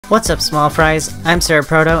What's up, small fries? I'm Sera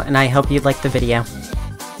Proto, and I hope you liked the video.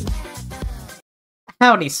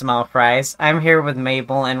 Howdy, small fries. I'm here with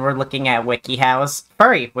Mabel, and we're looking at WikiHow's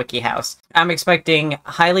Furry WikiHows. I'm expecting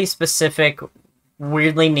highly specific,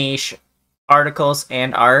 weirdly niche articles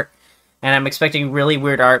and art, and I'm expecting really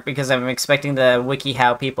weird art because I'm expecting the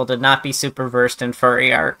WikiHow people to not be super versed in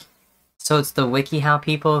furry art. So it's the WikiHow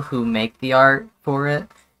people who make the art for it?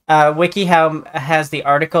 WikiHow has the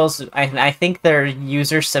articles, and I think they're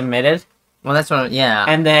user submitted. Well, that's what, yeah.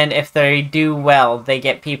 And then if they do well, they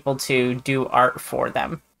get people to do art for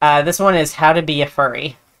them. This one is How to Be a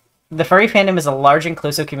Furry. The furry fandom is a large,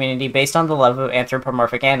 inclusive community based on the love of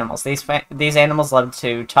anthropomorphic animals. These animals love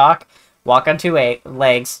to talk, walk on two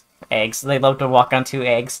legs, eggs. They love to walk on two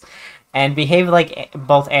eggs, and behave like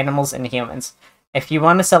both animals and humans. If you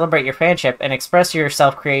want to celebrate your fanship and express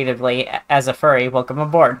yourself creatively as a furry, welcome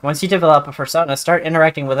aboard. Once you develop a persona, start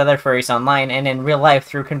interacting with other furries online and in real life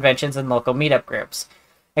through conventions and local meetup groups.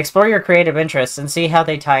 Explore your creative interests and see how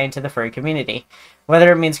they tie into the furry community,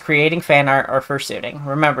 whether it means creating fan art or fursuiting.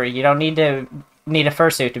 Remember, you don't need a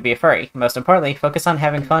fursuit to be a furry. Most importantly, focus on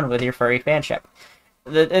having fun with your furry fanship.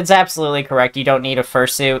 It's absolutely correct. You don't need a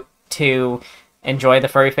fursuit to enjoy the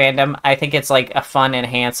furry fandom. I think it's like a fun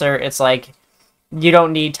enhancer. It's like, you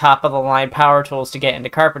don't need top-of-the-line power tools to get into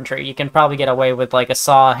carpentry. You can probably get away with, like, a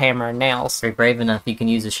saw, hammer, and nails. If you're brave enough, you can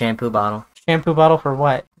use a shampoo bottle. Shampoo bottle for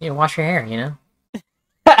what? You wash your hair, you know?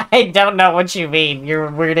 I don't know what you mean. You're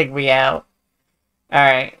weirding me out.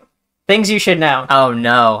 Alright. Things you should know. Oh,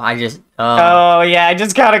 no. Oh, yeah, I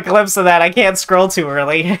just got a glimpse of that. I can't scroll too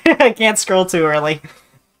early. I can't scroll too early.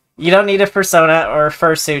 You don't need a persona or a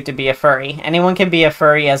fursuit to be a furry. Anyone can be a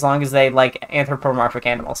furry as long as they like anthropomorphic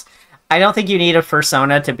animals. I don't think you need a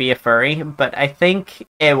persona to be a furry, but I think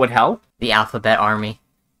it would help. The Alphabet Army.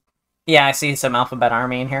 Yeah, I see some Alphabet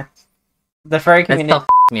Army in here. The furry community... That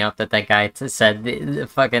still me up that guy said the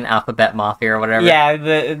fucking Alphabet Mafia or whatever. Yeah,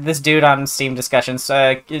 this dude on Steam Discussions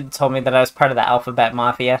told me that I was part of the Alphabet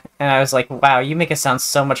Mafia, and I was like, wow, you make us sound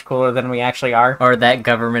so much cooler than we actually are. Or that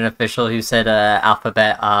government official who said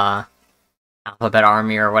Alphabet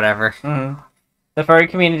Army or whatever. Mm-hmm. The furry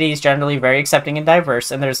community is generally very accepting and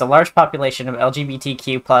diverse, and there's a large population of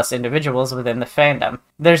LGBTQ+ individuals within the fandom.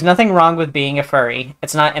 There's nothing wrong with being a furry.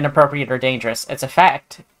 It's not inappropriate or dangerous. It's a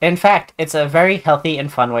fact. In fact, it's a very healthy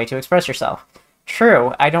and fun way to express yourself.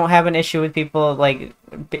 True, I don't have an issue with people, like,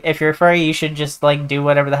 if you're a furry, you should just, like, do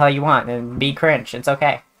whatever the hell you want and be cringe. It's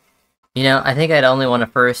okay. You know, I think I'd only want a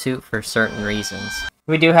fursuit for certain reasons.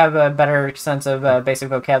 We do have a better sense of basic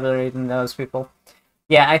vocabulary than those people.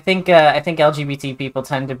 Yeah, I think LGBT people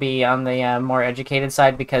tend to be on the more educated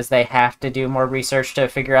side because they have to do more research to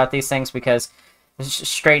figure out these things, because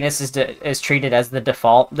straightness is treated as the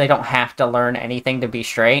default. They don't have to learn anything to be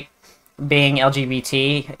straight. Being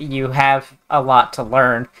LGBT, you have a lot to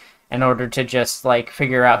learn in order to just like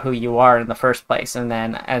figure out who you are in the first place, and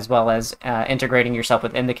then as well as integrating yourself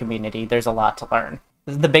within the community, there's a lot to learn.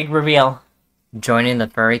 This is the big reveal. Joining the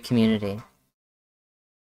furry community.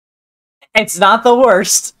 It's not the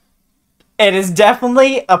worst. It is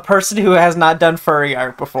definitely a person who has not done furry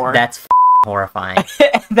art before. That's horrifying.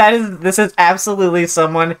 This is absolutely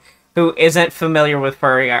someone who isn't familiar with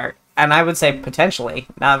furry art. And I would say potentially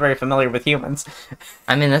not very familiar with humans.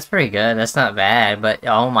 I mean, that's pretty good. That's not bad, but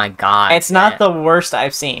oh my god. It's not the worst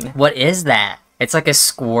I've seen. What is that? It's like a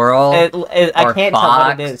squirrel I can't fox. tell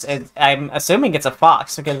what it is. I'm assuming it's a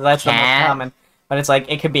fox, because that's the most common. But it's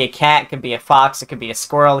like, it could be a cat, it could be a fox, it could be a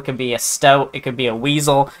squirrel, it could be a stoat, it could be a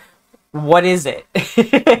weasel. What is it?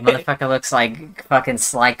 Motherfucker looks like fucking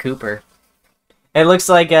Sly Cooper. It looks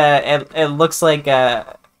like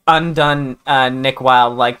a undone Nick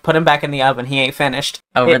Wilde. Like, put him back in the oven, he ain't finished.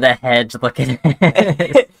 Over the hedge looking.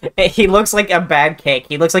 He looks like a bad cake.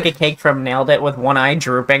 He looks like a cake from Nailed It with one eye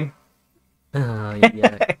drooping. Oh,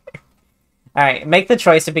 yeah. Alright, make the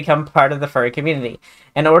choice to become part of the furry community.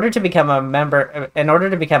 In order to become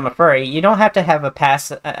a furry, you don't have to have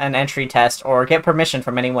an entry test or get permission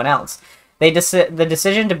from anyone else. The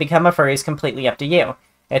decision to become a furry is completely up to you.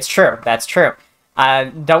 It's true, that's true.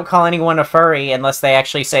 Don't call anyone a furry unless they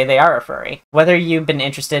actually say they are a furry. Whether you've been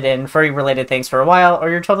interested in furry-related things for a while, or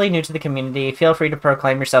you're totally new to the community, feel free to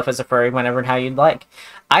proclaim yourself as a furry whenever and how you'd like.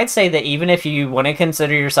 I'd say that even if you wouldn't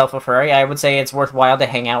consider yourself a furry, I would say it's worthwhile to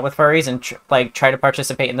hang out with furries and try to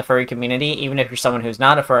participate in the furry community, even if you're someone who's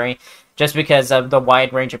not a furry, just because of the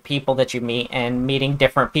wide range of people that you meet, and meeting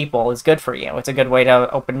different people is good for you. It's a good way to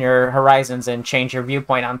open your horizons and change your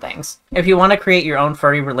viewpoint on things. If you want to create your own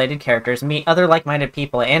furry-related characters, meet other like-minded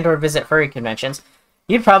people, and or visit furry conventions,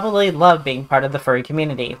 You'd probably love being part of the furry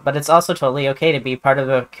community, but it's also totally okay to be part of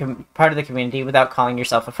the community without calling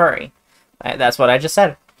yourself a furry. That's what I just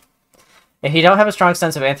said. If you don't have a strong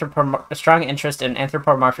sense of a strong interest in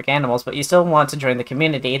anthropomorphic animals, but you still want to join the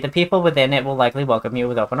community, the people within it will likely welcome you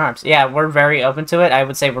with open arms. Yeah, we're very open to it. I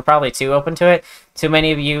would say we're probably too open to it. Too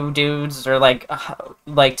many of you dudes are like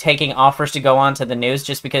taking offers to go on to the news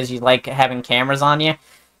just because you like having cameras on you.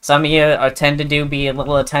 Some of you tend to be a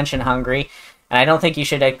little attention hungry, and I don't think you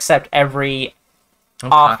should accept every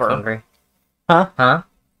offer. Hungry. Huh?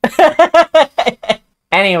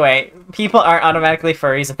 Anyway, people aren't automatically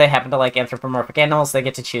furries if they happen to like anthropomorphic animals. They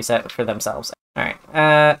get to choose that for themselves. Alright,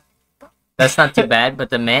 That's not too bad, but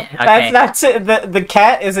the man... That's Okay. not the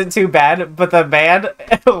cat isn't too bad, but the man...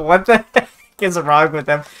 what the heck is wrong with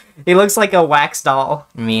him? He looks like a wax doll.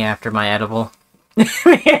 Me after my edible.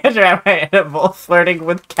 Me after my edible, flirting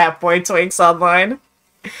with Catboy Twinks online.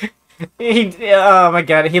 Oh my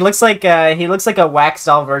god, he looks like a wax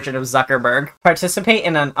doll version of Zuckerberg. Participate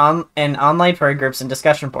in online furry groups and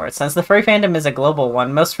discussion boards. Since the furry fandom is a global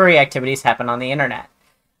one, most furry activities happen on the internet.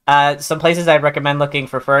 Some places I'd recommend looking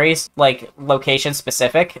for furries, like location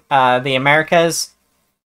specific. The Americas,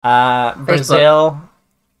 Brazil,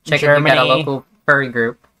 Check Germany, if you got a local furry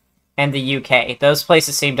group. and the UK. Those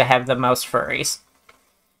places seem to have the most furries.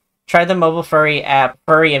 Try the mobile furry app,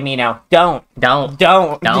 Furry Amino.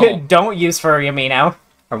 Don't use Furry Amino.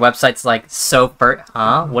 Our website's like So Furry.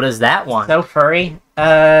 Huh? What is that one? So Furry.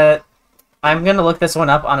 I'm gonna look this one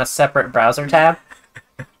up on a separate browser tab.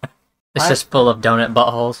 It's just full of donut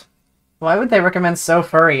buttholes. Why would they recommend So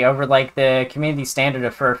Furry over like the community standard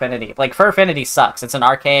of Fur Affinity? Like Fur Affinity sucks. It's an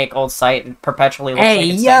archaic old site and perpetually looks like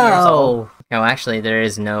it's 10 years old. No, actually, there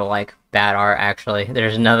is no like bad art. Actually,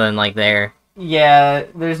 there's nothing like there. Yeah,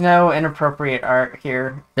 there's no inappropriate art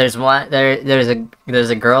here. There's one. There's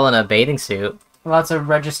a girl in a bathing suit. Lots of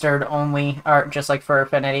registered only art, just like Fur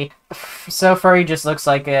Affinity. So Furry just looks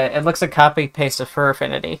like it looks a copy paste of Fur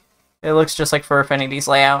Affinity. It looks just like Fur Affinity's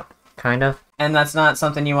layout. Kind of. And that's not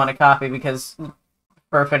something you want to copy because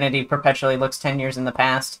Fur Affinity perpetually looks 10 years in the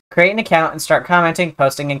past. Create an account and start commenting,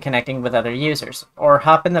 posting, and connecting with other users. Or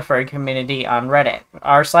hop in the furry community on Reddit.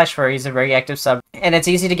 r/furry is a very active sub, and it's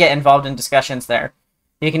easy to get involved in discussions there.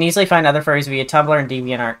 You can easily find other furries via Tumblr and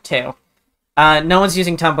DeviantArt too. No one's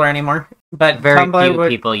using Tumblr anymore, but Very few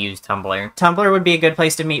people use Tumblr. Tumblr would be a good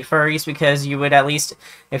place to meet furries because you would at least,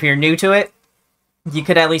 if you're new to it, you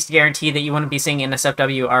could at least guarantee that you wouldn't be seeing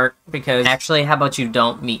NSFW art because... Actually, how about you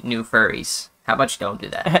don't meet new furries? How about you don't do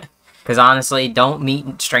that? Because honestly, don't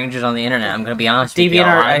meet strangers on the internet. I'm going to be honest with you. A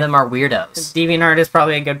lot of them are weirdos. DeviantArt is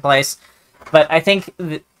probably a good place. But I think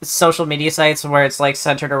social media sites where it's like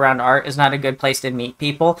centered around art is not a good place to meet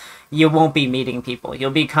people. You won't be meeting people.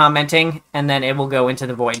 You'll be commenting, and then it will go into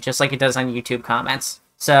the void, just like it does on YouTube comments.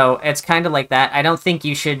 So it's kind of like that. I don't think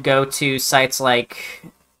you should go to sites like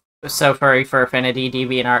So Furry, Fur Affinity,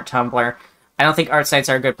 DeviantArt, Tumblr. I don't think art sites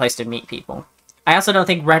are a good place to meet people. I also don't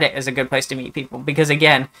think Reddit is a good place to meet people because,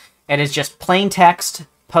 again, it is just plain text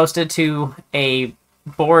posted to a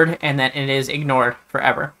board and then it is ignored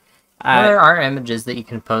forever. There are images that you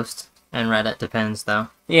can post in Reddit, depends though.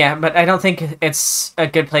 Yeah, but I don't think it's a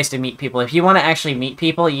good place to meet people. If you want to actually meet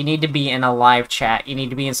people, you need to be in a live chat. You need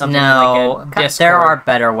to be in something like a Discord. There are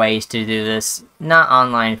better ways to do this. Not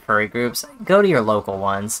online furry groups. Go to your local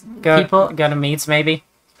ones. Go to meets, maybe?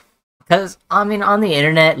 Because, I mean, on the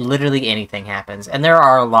internet, literally anything happens. And there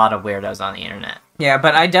are a lot of weirdos on the internet. Yeah,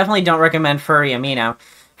 but I definitely don't recommend Furry Amino.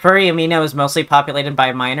 Furry Amino is mostly populated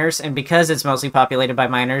by minors, and because it's mostly populated by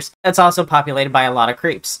minors, it's also populated by a lot of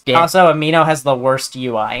creeps. Yeah. Also, Amino has the worst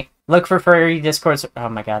UI. Look for furry Discord... Oh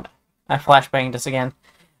my god. I flashbanged this again.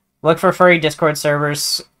 Look for furry Discord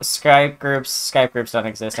servers, Skype groups. Skype groups don't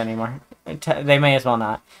exist anymore. They may as well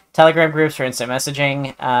not. Telegram groups for instant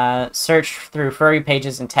messaging. Search through furry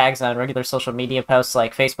pages and tags on regular social media posts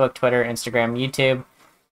like Facebook, Twitter, Instagram, YouTube.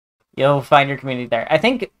 You'll find your community there. I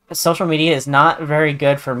think social media is not very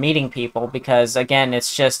good for meeting people because, again,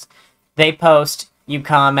 it's just they post, you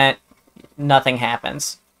comment, nothing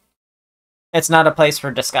happens. It's not a place for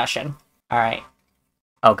discussion. Alright.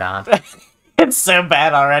 Oh god. It's so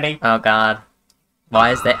bad already. Oh god.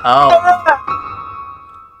 Why is that? Oh.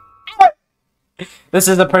 This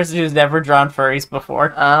is a person who's never drawn furries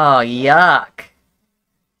before. Oh, yuck.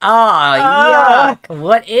 Oh, yuck.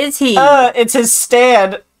 What is he? It's his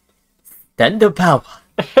stand. Stand up power.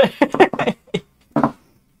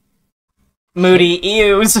 Moody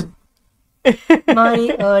Ews.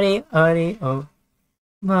 Monitor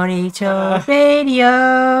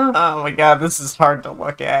radio. Oh my god, this is hard to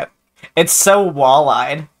look at. It's so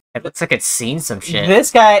wall-eyed. It looks like it's seen some shit.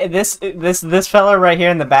 This guy, this fella right here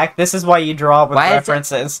in the back, this is why you draw with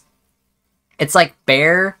references. It's like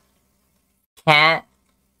bear, cat.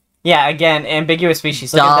 Yeah, again, ambiguous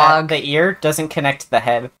species. Dog. Look at that. The ear doesn't connect to the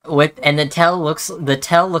head. And the tail looks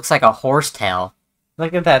like a horse tail.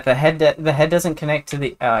 Look at that. The head doesn't connect to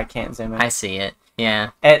the. Oh, I can't zoom in. I see it.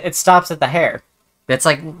 Yeah. It stops at the hair. That's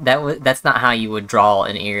like that's not how you would draw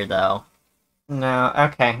an ear though. No.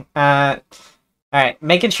 Okay. Alright,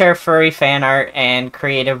 make and share furry fan art and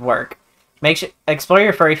creative work. Explore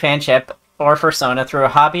your furry fanship or persona through a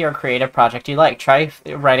hobby or creative project you like. Try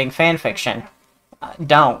writing fan fiction.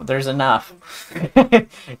 Don't. There's enough.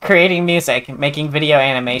 Creating music, making video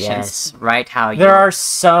animations. Yes, right how you... There are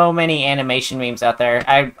so many animation memes out there.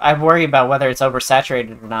 I worry about whether it's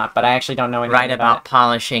oversaturated or not, but I actually don't know anything about it.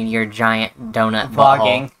 Polishing your giant donut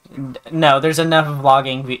vlogging. No, there's enough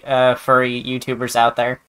vlogging furry YouTubers out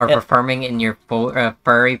there. Or performing in your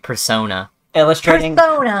furry persona. Illustrating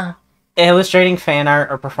fan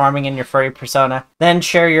art or performing in your furry persona. Then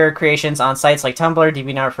share your creations on sites like Tumblr,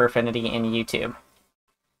 DeviantArt for Affinity, and YouTube.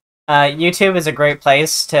 YouTube is a great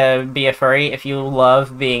place to be a furry if you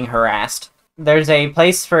love being harassed. There's a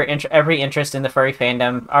place for every interest in the furry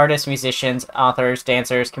fandom. Artists, musicians, authors,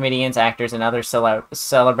 dancers, comedians, actors, and others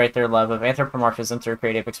celebrate their love of anthropomorphism through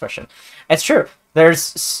creative expression. It's true. There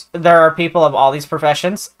are people of all these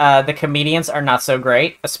professions. The comedians are not so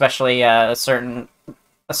great, especially a certain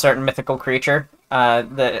mythical creature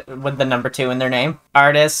with the number 2 in their name.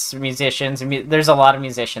 Artists, musicians, there's a lot of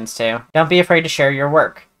musicians too. Don't be afraid to share your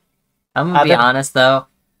work. I'm gonna be honest though,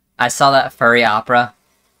 I saw that furry opera,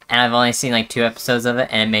 and I've only seen like 2 episodes of it,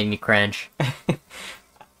 and it made me cringe.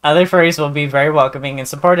 Other furries will be very welcoming and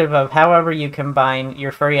supportive of however you combine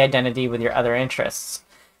your furry identity with your other interests.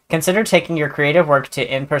 Consider taking your creative work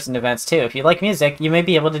to in-person events too. If you like music, you may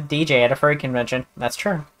be able to DJ at a furry convention. That's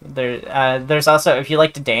true. There's also, if you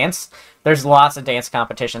like to dance, there's lots of dance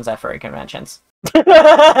competitions at furry conventions.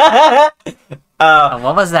 What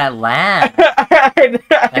was that laugh?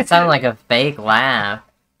 That sounded like a fake laugh.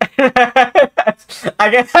 I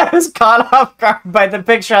guess I was caught off guard by the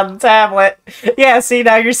picture on the tablet. Yeah, see,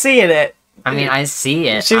 now you're seeing it. I mean, I see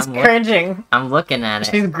it. She's cringing. I'm looking at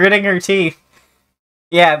it. She's gritting her teeth.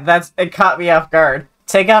 Yeah, it caught me off guard.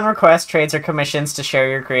 Take on requests, trades, or commissions to share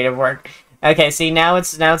your creative work. Okay, see, now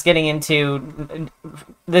it's getting into...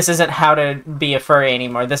 This isn't how to be a furry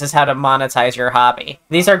anymore. This is how to monetize your hobby.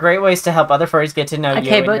 These are great ways to help other furries get to know you and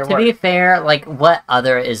your work. Okay, but to be fair, like, what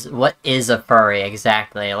is a furry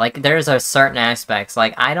exactly? Like, there's a certain aspects.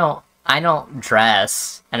 Like, I don't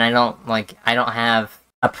dress, and I don't have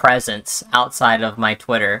a presence outside of my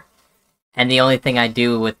Twitter. And the only thing I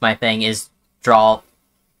do with my thing is draw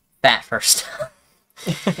fat first.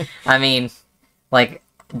 I mean, like...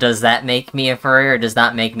 Does that make me a furry, or does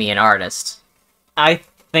that make me an artist? I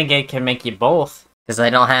think it can make you both. Because I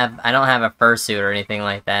don't have a fursuit or anything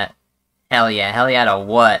like that. Hell yeah to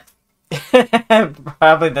what?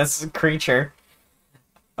 Probably this creature.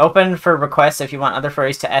 Open for requests if you want other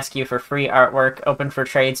furries to ask you for free artwork. Open for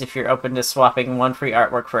trades if you're open to swapping one free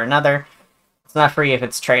artwork for another. It's not free if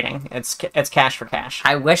it's trading. It's cash for cash.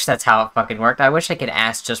 I wish that's how it fucking worked. I wish I could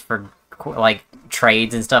ask just for, like,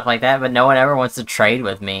 trades and stuff like that, but no one ever wants to trade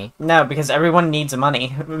with me. No, because everyone needs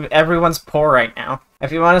money. Everyone's poor right now.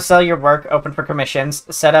 If you want to sell your work, open for commissions.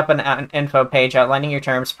 Set up an info page outlining your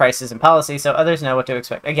terms, prices, and policies so others know what to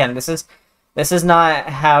expect. Again, this is not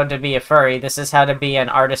how to be a furry. This is how to be an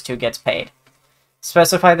artist who gets paid.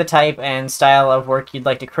 Specify the type and style of work you'd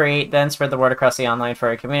like to create, then spread the word across the online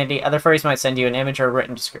furry community. Other furries might send you an image or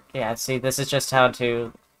written description. Yeah, see, this is just how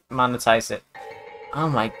to monetize it. Oh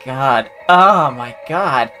my god. Oh my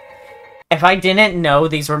god. If I didn't know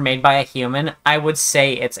these were made by a human, I would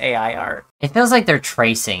say it's AI art. It feels like they're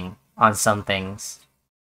tracing on some things.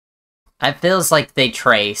 It feels like they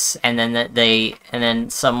trace, and then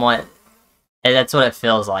somewhat... And that's what it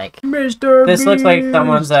feels like. Mr. This looks like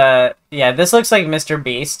someone's, yeah, this looks like Mr.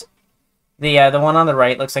 Beast. The one on the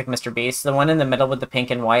right looks like Mr. Beast. The one in the middle with the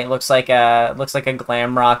pink and white looks like a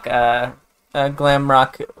glam rock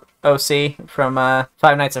OC from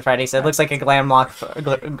Five Nights at Freddy's. It looks like a glamlock.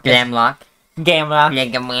 Glamlock.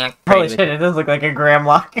 Gamlock. Holy shit! It does look like a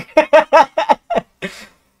glamlock.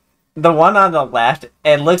 The one on the left,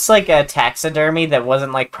 it looks like a taxidermy that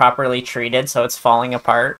wasn't like properly treated, so it's falling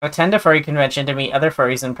apart. Attend a furry convention to meet other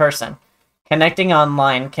furries in person. Connecting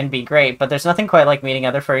online can be great, but there's nothing quite like meeting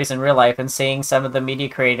other furries in real life and seeing some of the media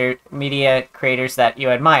creators that you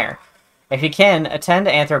admire. If you can, attend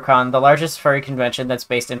Anthrocon, the largest furry convention that's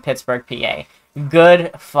based in Pittsburgh, PA.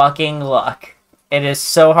 Good fucking luck. It is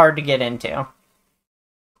so hard to get into.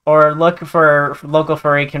 or look for local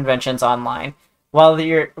furry conventions online. While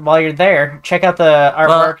you're there, check out the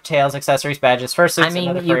artwork, tails, accessories, badges, fursuits, and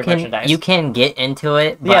other furry merchandise. You can get into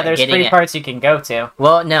it, but yeah, there's free parts you can go to.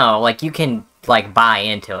 Well, no, like you can like buy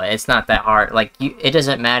into it. It's not that hard. Like it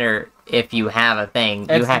doesn't matter if you have a thing.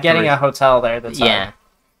 It's you have getting a hotel there. That's yeah. hard.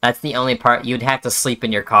 That's the only part. You'd have to sleep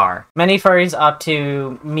in your car. Many furries opt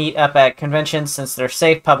to meet up at conventions since they're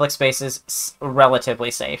safe. Public spaces,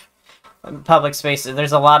 relatively safe. Public spaces.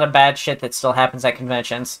 There's a lot of bad shit that still happens at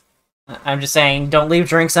conventions. I'm just saying, don't leave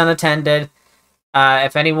drinks unattended.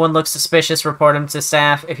 If anyone looks suspicious, report them to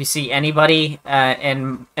staff. If you see anybody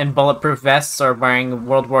in bulletproof vests or wearing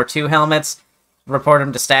World War II helmets, report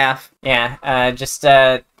them to staff. Yeah,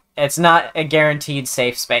 it's not a guaranteed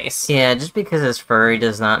safe space. Yeah, just because it's furry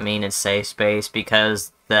does not mean it's safe space,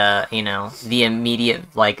 because the immediate,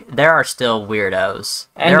 like, there are still weirdos.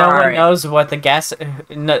 And no one knows what the gas...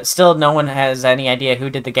 still, no one has any idea who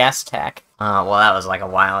did the gas attack. Oh, well, that was like a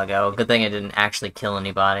while ago. Good thing it didn't actually kill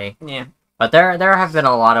anybody. Yeah. But there have been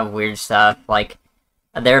a lot of weird stuff. Like,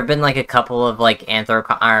 there have been like a couple of like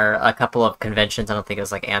a couple of conventions. I don't think it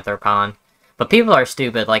was like Anthrocon, but people are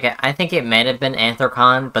stupid. Like, I think it may have been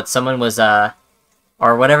Anthrocon, but someone was or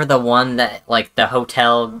whatever, the one that like the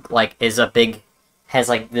hotel like is has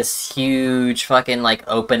like this huge fucking like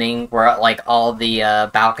opening where like all the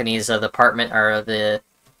balconies of the apartment or the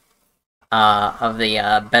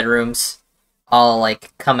bedrooms all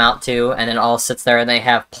like come out to, and then all sits there, and they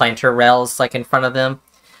have planter rails like in front of them.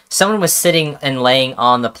 Someone was sitting and laying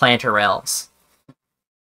on the planter rails.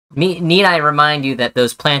 Need I remind you that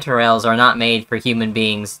those planter rails are not made for human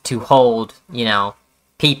beings to hold,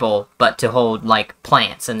 people, but to hold like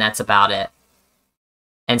plants, and that's about it.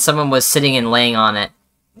 And someone was sitting and laying on it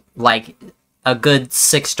like a good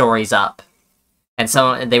 6 stories up. And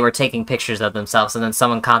they were taking pictures of themselves, and then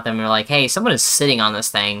someone caught them and were like, hey, someone is sitting on this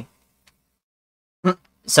thing.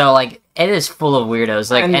 So, like, it is full of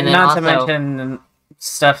weirdos. Like, and then not also, to mention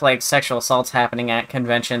stuff like sexual assaults happening at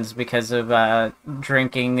conventions because of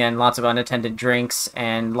drinking and lots of unattended drinks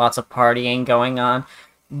and lots of partying going on.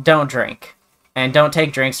 Don't drink. And don't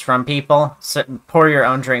take drinks from people. So pour your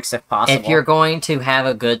own drinks if possible. If you're going to have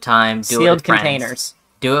a good time, do it with containers. Friends.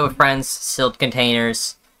 Do it with friends, sealed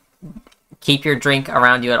containers. Keep your drink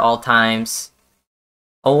around you at all times.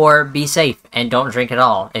 Or be safe and don't drink at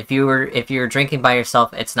all. If you're drinking by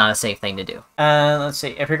yourself, it's not a safe thing to do. Let's see.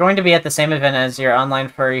 If you're going to be at the same event as your online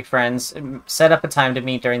furry friends, set up a time to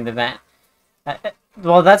meet during the event.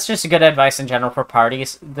 Well, that's just good advice in general for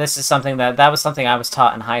parties. This is something that was something I was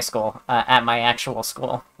taught in high school, at my actual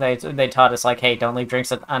school. They taught us, like, hey, don't leave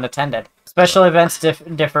drinks unattended. Special events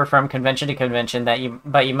differ from convention to convention,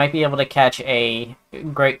 but you might be able to catch a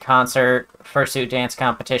great concert, fursuit dance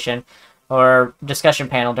competition, or discussion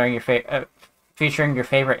panel during featuring your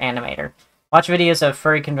favorite animator. Watch videos of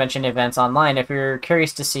furry convention events online if you're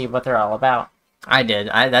curious to see what they're all about. I did.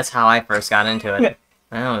 That's how I first got into it.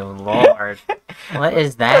 Oh, Lord. What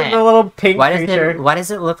is that? The little pink creature. Why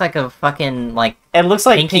does it look like a fucking, like... It looks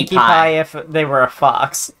like Pinkie Pie if they were a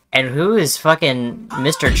fox. And who is fucking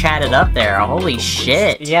Mr. Chatted up there? Holy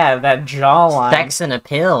shit. Yeah, that jawline. Sex and a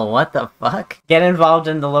pill. What the fuck? Get involved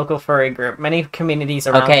in the local furry group. Many communities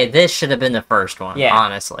around... Okay, this should have been the first one, yeah.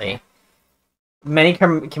 Honestly. Many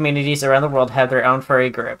communities around the world have their own furry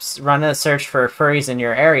groups. Run a search for furries in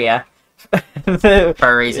your area.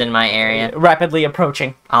 Furries in my area. Rapidly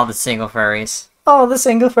approaching. All the single furries. All the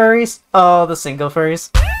single furries. All the single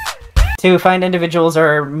furries. To find individuals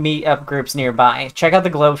or meet-up groups nearby, check out the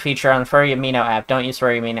globe feature on the Furry Amino app. Don't use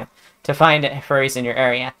Furry Amino to find furries in your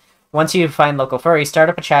area. Once you find local furries, start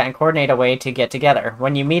up a chat and coordinate a way to get together.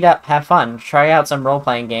 When you meet up, have fun. Try out some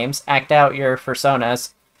role-playing games. Act out your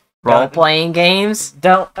personas. Role-playing games?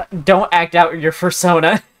 Don't act out your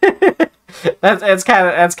persona. That's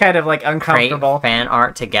kind of like uncomfortable. Create fan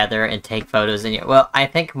art together and take photos in your... Well, I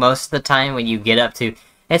think most of the time when you get up to...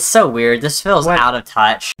 It's so weird. This feels out of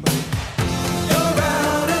touch.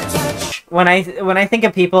 When I think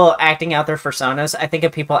of people acting out their personas, I think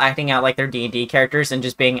of people acting out like their D&D characters and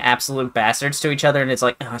just being absolute bastards to each other, and it's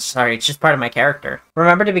like, oh, sorry, it's just part of my character.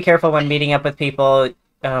 Remember to be careful when meeting up with people.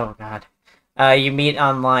 Oh, God. You meet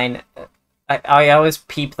online. I always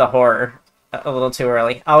peep the horror a little too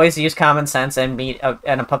early. Always use common sense and meet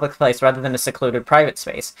in a public place rather than a secluded private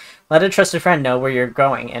space. Let a trusted friend know where you're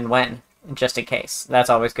going and when, just in case. That's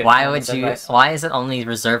always good. Why is it only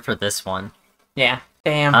reserved for this one? Yeah.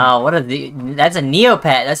 Damn. Oh, that's a Neopet.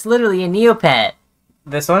 That's literally a Neopet.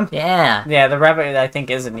 This one? Yeah. Yeah, the rabbit, I think,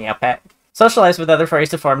 is a Neopet. Socialize with other furries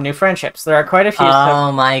to form new friendships. There are quite a few...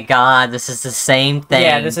 Oh my god, this is the same thing.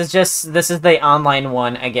 Yeah, this is the online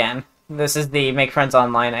one again. This is the make friends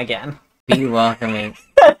online again. Be welcoming.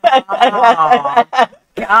 Oh,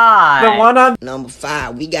 God. The one on Number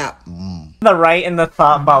 5, we got. the right in the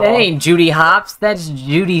thought bubble. That ain't Judy Hopps. That's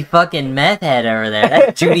Judy fucking meth head over there.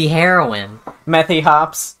 That's Judy heroin. Methy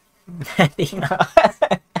hops.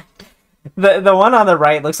 The one on the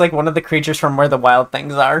right looks like one of the creatures from Where the Wild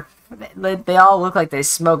Things Are. They all look like they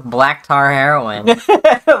smoke black tar heroin.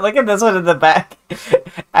 Look at this one in the back.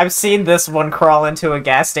 I've seen this one crawl into a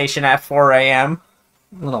gas station at 4 a.m.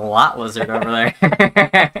 Little lot lizard over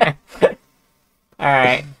there.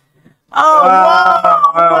 Alright.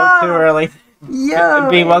 Oh, Too early. yeah.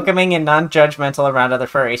 Be welcoming and non-judgmental around other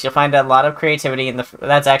furries. You'll find a lot of creativity in the...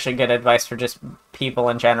 That's actually good advice for just people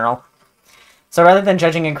in general. So rather than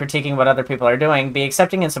judging and critiquing what other people are doing, be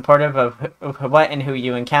accepting and supportive of what and who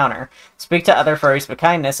you encounter. Speak to other furries with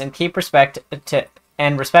kindness and keep respect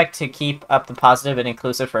to keep up the positive and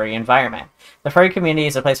inclusive furry environment. The furry community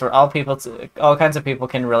is a place where all kinds of people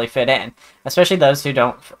can really fit in, especially those who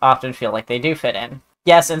don't often feel like they do fit in.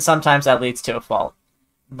 Yes, and sometimes that leads to a fault,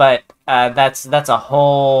 but that's a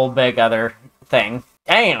whole big other thing.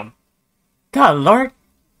 Damn, God, Lord.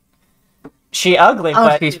 she ugly, Oh,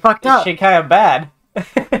 but she's fucked up. she kind of bad.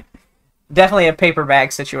 Definitely a paper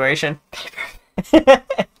bag situation.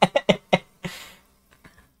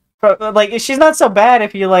 But, like, she's not so bad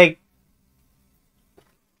if you, like,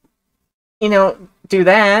 you know, do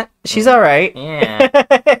that. She's alright. Yeah.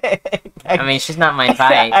 I mean, she's not my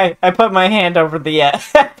type. I put my hand over the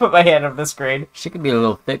put my hand over the screen. She could be a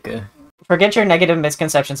little thicker. Forget your negative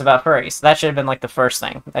misconceptions about furries. That should have been like the first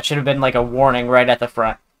thing. That should have been like a warning right at the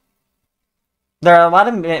front. There are a lot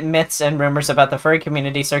of myths and rumors about the furry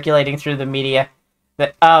community circulating through the media.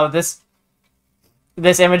 That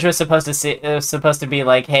this image was supposed to be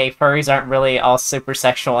like, hey, furries aren't really all super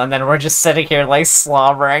sexual, and then we're just sitting here like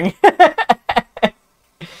slobbering.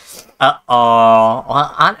 Uh-oh.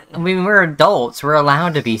 Well, I mean, we're adults. We're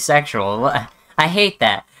allowed to be sexual. I hate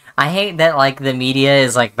that. I hate that, like, the media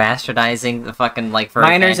is, like, bastardizing the fucking, like, furry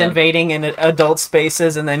Minors fandom. invading in adult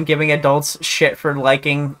spaces and then giving adults shit for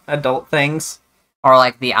liking adult things. Or,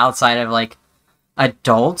 like, the outside of, like,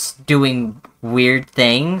 adults doing weird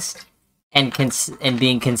things and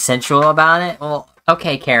being consensual about it. Well,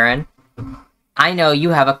 okay, Karen. I know you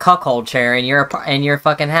have a cuckold chair in your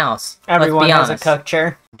fucking house. Everyone Let's be has a honest. cuck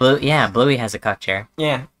chair. Bluey has a cuck chair.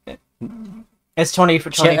 Yeah. It's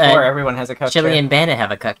 24, everyone has a cuck Chili chair. and Bandit have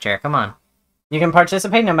a cuck chair. Come on. You can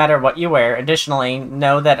participate no matter what you wear. Additionally,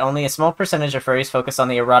 know that only a small percentage of furries focus on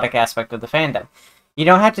the erotic aspect of the fandom. You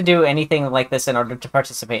don't have to do anything like this in order to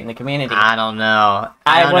participate in the community. I don't know.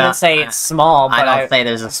 I wouldn't say it's small, but I don't say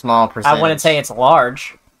there's a small percentage. I wouldn't say it's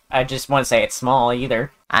large. I just wouldn't say it's small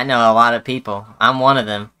either. I know a lot of people. I'm one of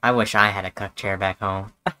them. I wish I had a cuck chair back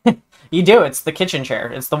home. You do. It's the kitchen chair.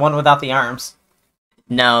 It's the one without the arms.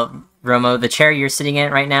 No, Romo, the chair you're sitting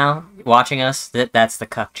in right now, watching us, that's the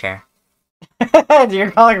cuck chair.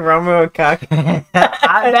 You're calling Romu a cuck?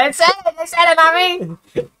 That's it! They said it, not me!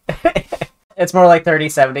 It's more like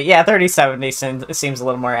 30-70. Yeah, 30-70 seems a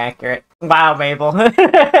little more accurate. Wow, Mabel.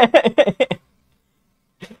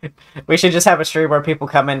 We should just have a stream where people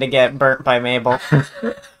come in to get burnt by Mabel.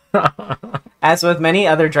 As with many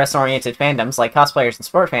other dress-oriented fandoms, like cosplayers and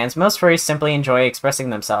sport fans, most furries simply enjoy expressing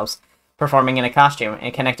themselves, performing in a costume,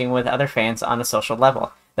 and connecting with other fans on a social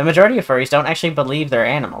level. The majority of furries don't actually believe they're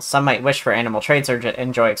animals. Some might wish for animal traits or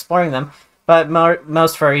enjoy exploring them, but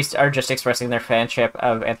most furries are just expressing their fanship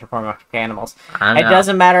of anthropomorphic animals. It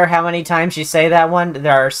doesn't matter how many times you say that one,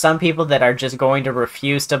 there are some people that are just going to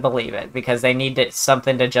refuse to believe it, because they need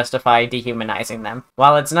something to justify dehumanizing them.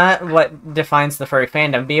 While it's not what defines the furry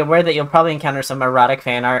fandom, be aware that you'll probably encounter some erotic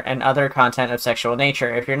fan art and other content of sexual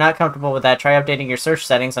nature. If you're not comfortable with that, try updating your search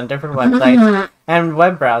settings on different websites and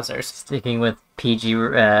web browsers. Sticking with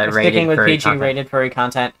PG-rated furry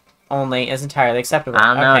content only is entirely acceptable. I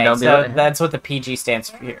don't know, okay, don't be so like- that's what the PG stands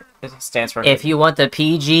for. If you want the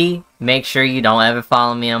PG, make sure you don't ever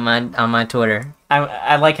follow me on my Twitter.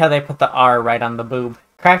 I like how they put the R right on the boob.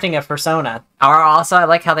 Crafting a persona. Or also, I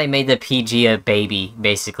like how they made the PG a baby,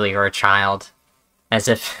 basically, or a child. As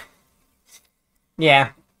if...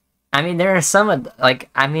 Yeah. I mean, there are some,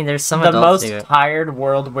 there's some The adults most do it. tired,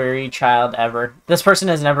 world-weary child ever. This person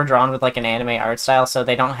has never drawn with, like, an anime art style, so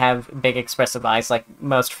they don't have big expressive eyes like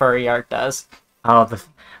most furry art does. Oh,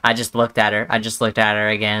 I just looked at her. I just looked at her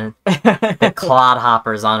again. The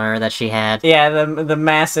clodhoppers on her that she had. Yeah, the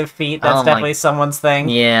massive feet, that's Oh my- definitely someone's thing.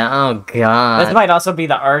 Yeah, oh god. This might also be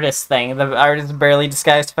the artist thing, the artist barely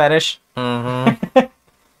disguised fetish. Mm-hmm.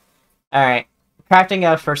 Alright. Crafting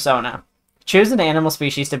a persona. Choose an animal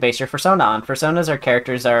species to base your fursona on. Fursonas are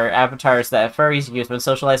characters or avatars that furries use when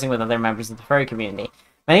socializing with other members of the furry community.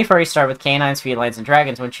 Many furries start with canines, felines, and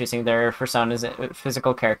dragons when choosing their fursona's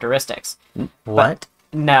physical characteristics. What?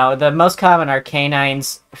 No, the most common are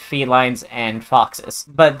canines, felines, and foxes.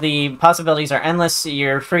 But the possibilities are endless.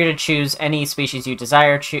 You're free to choose any species you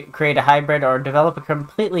desire, create a hybrid, or develop a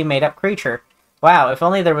completely made-up creature. Wow, if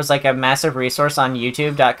only there was like a massive resource on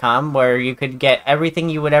YouTube.com where you could get everything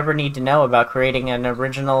you would ever need to know about creating an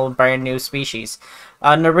original, brand new species.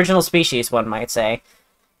 An original species, one might say.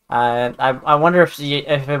 I wonder if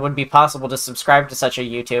it would be possible to subscribe to such a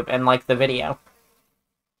YouTube and like the video.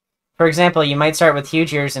 For example, you might start with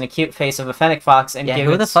huge ears and a cute face of a fennec fox and give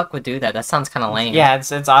who the fuck would do that? That sounds kind of lame. Yeah,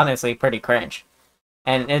 it's honestly pretty cringe.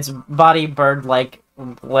 And its body bird-like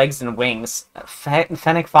legs and wings.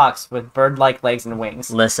 Fennec fox with bird-like legs and wings.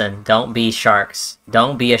 Listen, don't be sharks.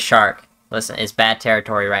 Don't be a shark. Listen, it's bad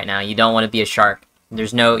territory right now. You don't want to be a shark.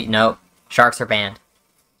 There's no sharks are banned.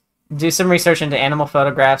 Do some research into animal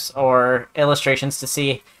photographs or illustrations to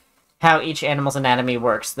see how each animal's anatomy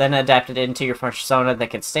works, then adapt it into your fursona that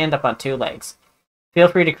can stand up on 2 legs. Feel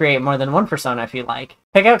free to create more than one fursona if you like.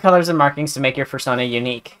 Pick out colors and markings to make your fursona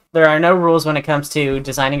unique. There are no rules when it comes to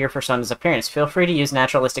designing your fursona's appearance. Feel free to use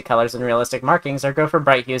naturalistic colors and realistic markings, or go for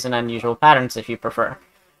bright hues and unusual patterns if you prefer.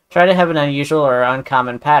 Try to have an unusual or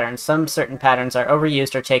uncommon pattern. Some certain patterns are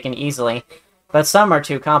overused or taken easily, but some are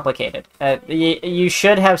too complicated. You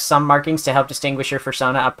should have some markings to help distinguish your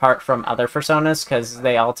fursona apart from other fursonas, because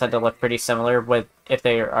they all tend to look pretty similar if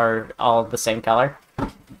they are all the same color.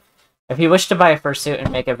 If you wish to buy a fursuit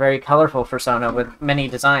and make a very colorful fursona with many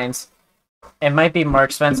designs, it might be more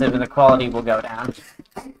expensive and the quality will go down.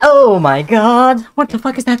 Oh my god! What the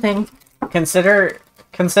fuck is that thing? Consider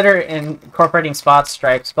incorporating spots,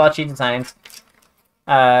 stripes, splotchy designs,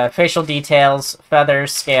 facial details,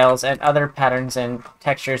 feathers, scales, and other patterns and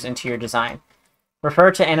textures into your design.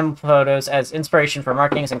 Refer to animal photos as inspiration for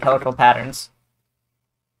markings and colorful patterns.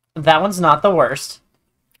 That one's not the worst.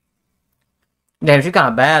 Damn, she's kind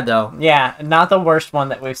of bad, though. Yeah, not the worst one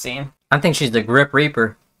that we've seen. I think she's the Grip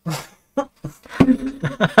Reaper.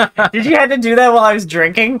 Did you have to do that while I was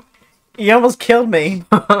drinking? You almost killed me.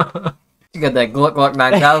 You got that gluck gluck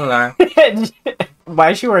back out there. Why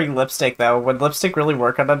is she wearing lipstick, though? Would lipstick really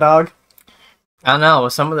work on a dog? I don't know.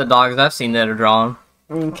 Some of the dogs I've seen that are drawn.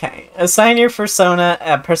 Okay. Assign your fursona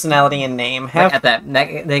a personality and name.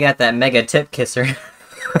 They got that mega tip kisser.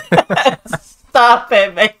 Stop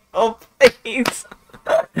it, Maple, please.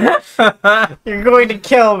 You're going to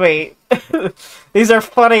kill me. These are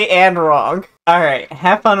funny and wrong. Alright,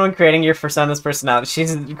 have fun when creating your fursona's personality.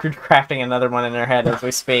 She's crafting another one in her head as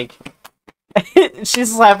we speak.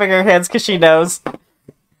 She's slapping her hands because she knows.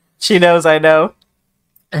 She knows I know.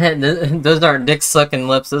 Those aren't dick sucking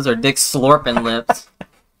lips, those are dick slurping lips.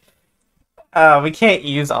 We can't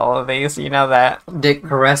use all of these, you know that. Dick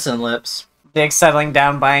caressing lips. Dick settling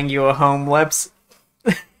down, buying you a home lips.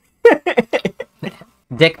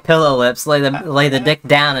 Dick pillow lips. Lay the dick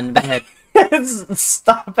down in bed.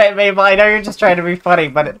 Stop it, Mabel. I know you're just trying to be funny,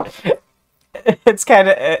 but it's kind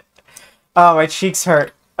of... oh, my cheeks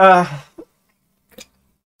hurt.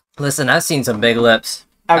 Listen, I've seen some big lips.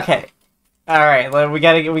 Okay. Alright, well, we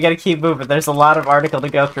gotta keep moving. There's a lot of article to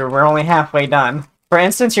go through. We're only halfway done. For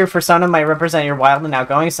instance, your fursona might represent your wild and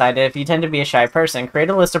outgoing side. If you tend to be a shy person, create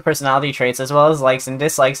a list of personality traits as well as likes and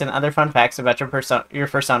dislikes and other fun facts about your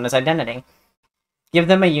fursona's identity. Give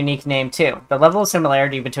them a unique name, too. The level of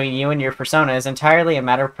similarity between you and your fursona is entirely a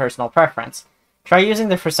matter of personal preference. Try using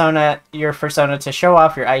your fursona to show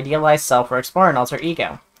off your idealized self or explore an alter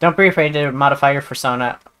ego. Don't be afraid to modify your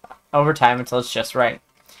fursona over time until it's just right.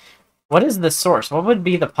 What is the source? What would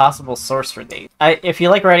be the possible source for these? If you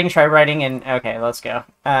like writing, try writing in... okay, let's go.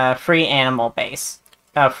 Free animal base.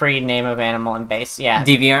 Free name of animal and base, yeah.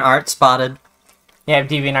 DeviantArt spotted. Yeah,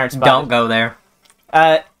 DeviantArt spotted. Don't go there.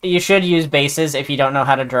 You should use bases if you don't know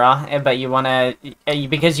how to draw, but you want to...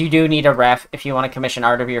 because you do need a ref if you want to commission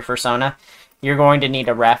art of your fursona. You're going to need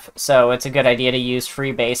a ref, so it's a good idea to use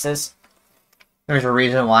free bases. There's a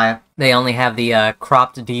reason why they only have the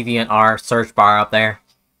cropped DeviantArt search bar up there.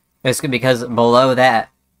 It's because below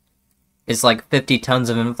that is like 50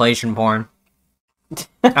 tons of inflation porn.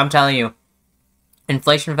 I'm telling you.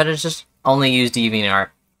 Inflation fetishists only use DeviantArt.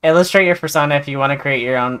 Illustrate your fursona if you want to create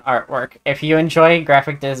your own artwork. If you enjoy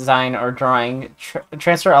graphic design or drawing,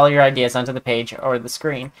 transfer all your ideas onto the page or the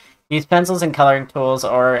screen. Use pencils and coloring tools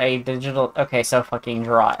or a digital... okay, so fucking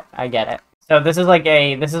draw it. I get it. So this is like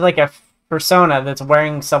a fursona that's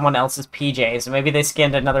wearing someone else's PJs. Maybe they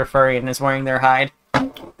skinned another furry and is wearing their hide.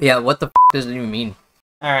 Yeah, what the f does it even mean?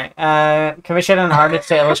 Alright, commission an artist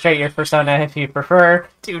to illustrate your persona if you prefer.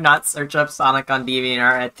 Do not search up Sonic on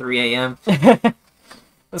DeviantArt at 3 a.m.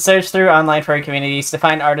 Search through online furry communities to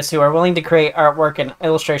find artists who are willing to create artwork and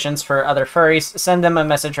illustrations for other furries. Send them a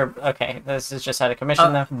message or... Okay, this is just how to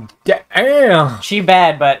commission them. Damn! She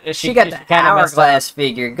bad, but She got the hourglass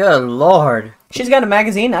figure. Good lord. She's got a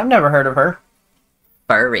magazine. I've never heard of her.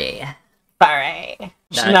 Furry. Furry.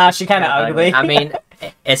 Nah, she kind of ugly. I mean,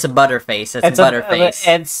 it's a butterface. It's a butterface.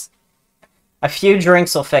 It's a few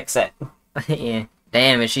drinks will fix it. Yeah.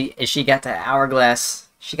 Damn, is she got that hourglass?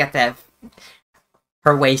 She got that.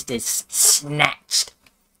 Her waist is snatched.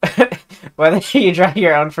 Whether you draw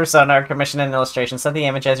your own persona or commission an illustration, set the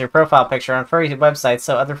image as your profile picture on furry websites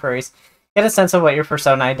so other furries get a sense of what your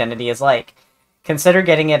persona identity is like. Consider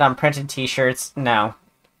getting it on printed t-shirts? No.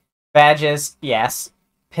 Badges? Yes.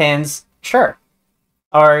 Pins? Sure.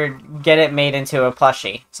 Or get it made into a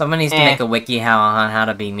plushie. Someone needs to make a WikiHow on how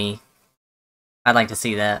to be me. I'd like to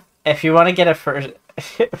see that. If you want to get a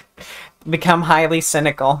become highly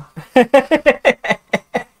cynical.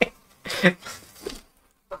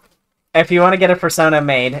 If you want to get a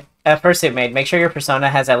fursuit made, make sure your persona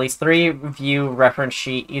has at least 3 view reference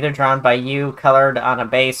sheet, either drawn by you, colored on a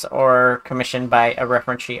base, or commissioned by a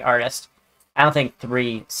reference sheet artist. I don't think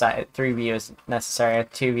 3 view is necessary.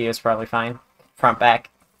 2 view is probably fine. Front, back.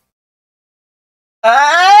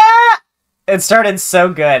 Ah! It started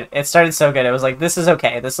so good. It was like, this is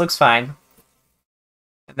okay. This looks fine.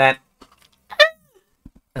 And then...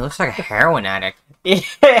 It looks like a heroin addict.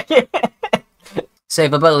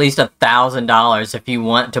 Save up at least $1,000 if you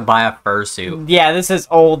want to buy a fursuit. Yeah, this is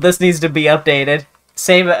old. This needs to be updated.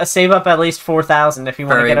 Save up at least $4,000 if you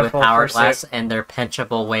want to get a full hourglass fursuit. And their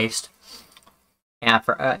pinchable waist. Yeah,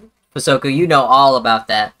 for Fusoku, you know all about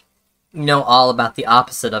that. You know all about the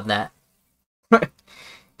opposite of that.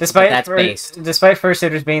 Despite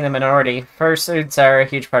fursuiters being the minority, fursuits are a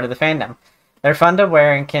huge part of the fandom. They're fun to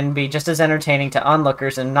wear and can be just as entertaining to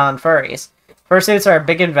onlookers and non-furries. Fursuits are a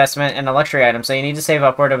big investment and a luxury item, so you need to save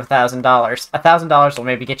upward of $1,000. $1,000 will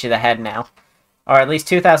maybe get you the head now. Or at least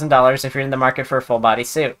 $2,000 if you're in the market for a full-body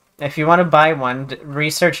suit. If you want to buy one,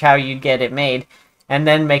 research how you get it made, and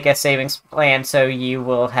then make a savings plan so you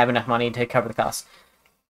will have enough money to cover the cost.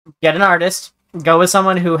 Get an artist. Go with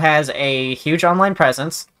someone who has a huge online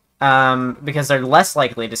presence, because they're less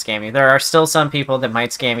likely to scam you. There are still some people that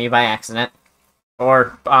might scam you by accident,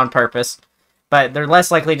 or on purpose. But they're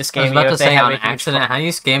less likely to scam you if they have on accident. How do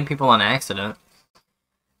you scam people on accident?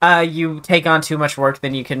 You take on too much work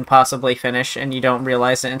than you can possibly finish, and you don't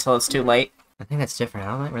realize it until it's too late. I think that's different.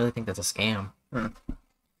 I don't really think that's a scam.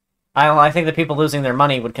 I think the people losing their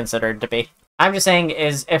money would consider it to be. I'm just saying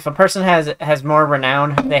is if a person has more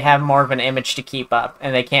renown, they have more of an image to keep up,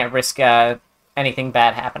 and they can't risk anything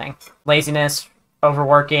bad happening. Laziness,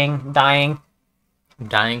 overworking, dying.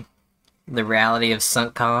 Dying? The reality of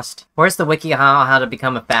sunk cost. Where's the WikiHow how to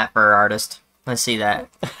become a fat fur artist? Let's see that.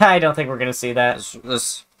 I don't think we're gonna see that.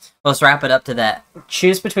 Let's wrap it up to that.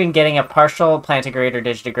 Choose between getting a partial plantigrade or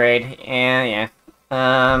digigrade. Yeah.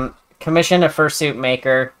 Commission a fursuit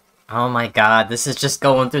maker. Oh my god, this is just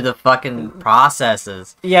going through the fucking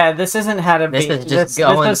processes. Yeah, this isn't how to this be... Is just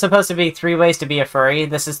going... This is supposed to be 3 ways to be a furry.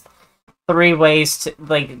 This is 3 ways to...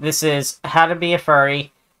 Like, this is how to be a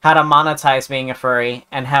furry, how to monetize being a furry,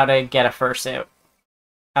 and how to get a fursuit.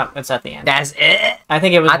 Oh, it's at the end. That's it? I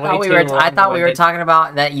think it was I thought we were talking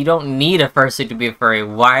about that you don't need a fursuit to be a furry.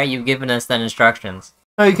 Why are you giving us then instructions?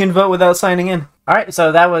 Oh, you can vote without signing in. Alright,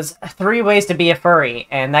 so that was 3 ways to be a furry,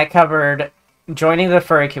 and that covered joining the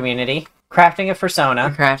furry community, crafting a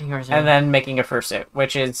persona, and then making a fursuit,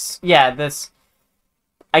 which is, yeah, this...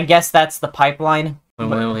 I guess that's the pipeline.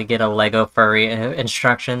 When we get a Lego furry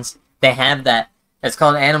instructions, they have that. It's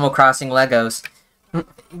called Animal Crossing Legos.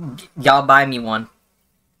 Y'all buy me one.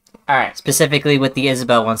 Alright. Specifically with the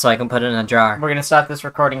Isabel one, so I can put it in a jar. We're gonna stop this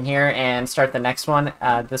recording here and start the next one.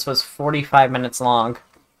 This was 45 minutes long,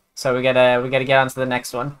 so we gotta get on to the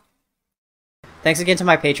next one. Thanks again to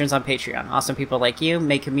my patrons on Patreon. Awesome people like you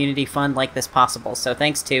make community fun like this possible. So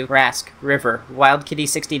thanks to Rask, River, Wild Kitty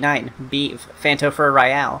 69, Beeve, Fantofur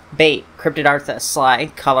Royale, Bait, Cryptid Arthas, Sly,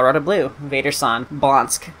 Colorado Blue, Vaderson,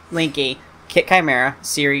 Blonsk, Linky, Kit Chimera,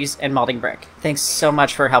 Series, and Malding Brick. Thanks so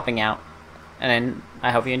much for helping out, and I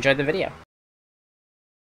hope you enjoyed the video.